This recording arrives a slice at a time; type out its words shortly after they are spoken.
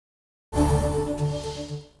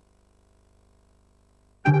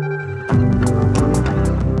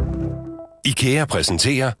IKEA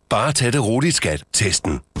præsenterer Bare tag det roligt, skat.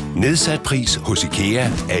 Testen. Nedsat pris hos IKEA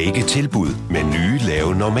er ikke tilbud, men nye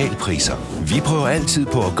lave normalpriser. Vi prøver altid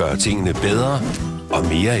på at gøre tingene bedre og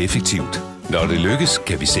mere effektivt. Når det lykkes,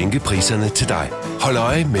 kan vi sænke priserne til dig. Hold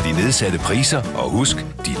øje med de nedsatte priser, og husk,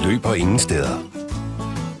 de løber ingen steder.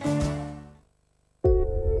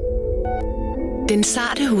 Den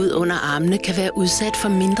sarte hud under armene kan være udsat for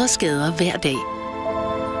mindre skader hver dag.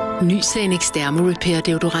 Ny Sanex Repair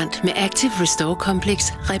deodorant med Active Restore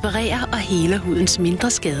Complex reparerer og heler hudens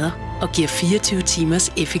mindre skader og giver 24 timers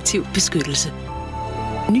effektiv beskyttelse.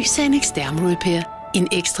 Ny Sanex Repair. En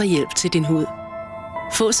ekstra hjælp til din hud.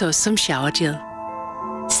 Fås også som showergel.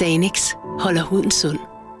 Sanex holder huden sund.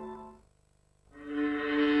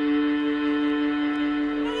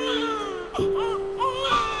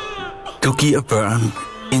 Du giver børn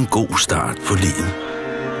en god start på livet.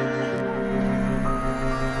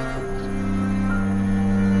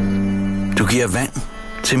 Du giver vand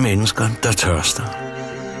til mennesker, der tørster.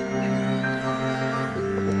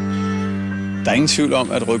 Der er ingen tvivl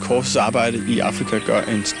om, at Røde Kors' arbejde i Afrika gør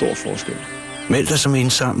en stor forskel. Meld dig som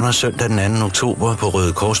indsamler søndag den 2. oktober på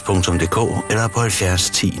rødekors.dk eller på 70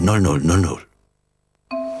 10 0000.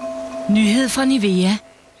 Nyhed fra Nivea.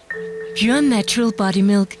 Pure Natural Body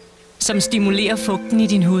Milk, som stimulerer fugten i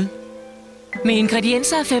din hud. Med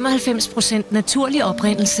ingredienser af 95% naturlig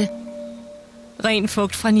oprindelse. Ren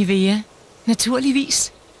fugt fra Nivea.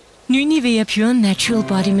 Naturligvis. Ny Nivea Pure Natural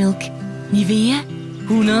Body Milk. Nivea.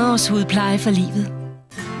 100 års hudpleje for livet.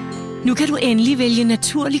 Nu kan du endelig vælge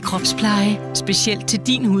naturlig kropspleje, specielt til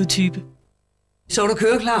din hudtype. Så er du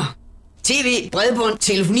køreklar. TV, bredbånd,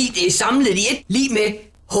 telefoni, det er samlet i et, lige med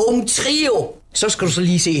hometrio. Så skal du så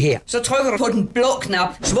lige se her. Så trykker du på den blå knap.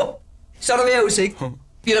 Svup. Så er der vejrudsigt.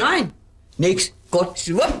 Bliver det regn? Niks. Godt.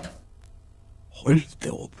 Svup. Hold da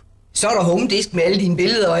op. Så er der homedisk med alle dine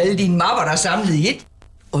billeder og alle dine mapper, der er samlet i et.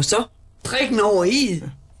 Og så prikken over i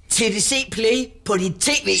TDC Play på dit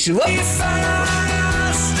tv. Svup.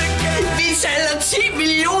 Vi sælger 10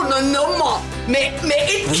 millioner numre med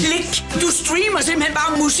et klik. Du streamer simpelthen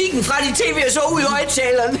bare musikken fra dit tv og så ud i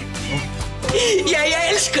højtalerne. Ja, jeg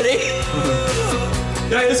elsker det.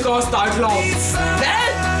 Jeg elsker også dig, Claus. Hvad?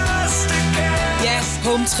 Ja,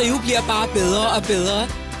 hometrio bliver bare bedre og bedre.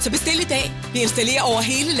 Så bestil i dag. Vi installerer over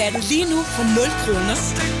hele landet lige nu for 0 kroner.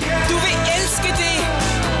 Du vil elske det!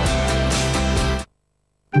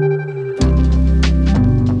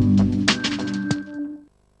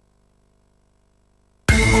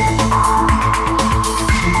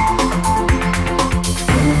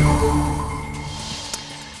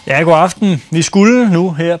 Ja, god aften. Vi skulle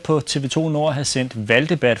nu her på TV2 Nord have sendt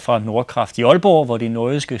valgdebat fra Nordkraft i Aalborg, hvor de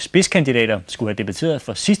nordiske spidskandidater skulle have debatteret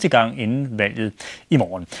for sidste gang inden valget i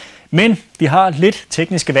morgen. Men vi har lidt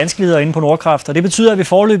tekniske vanskeligheder inde på Nordkraft, og det betyder, at vi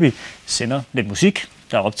foreløbig sender lidt musik,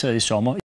 der er optaget i sommer.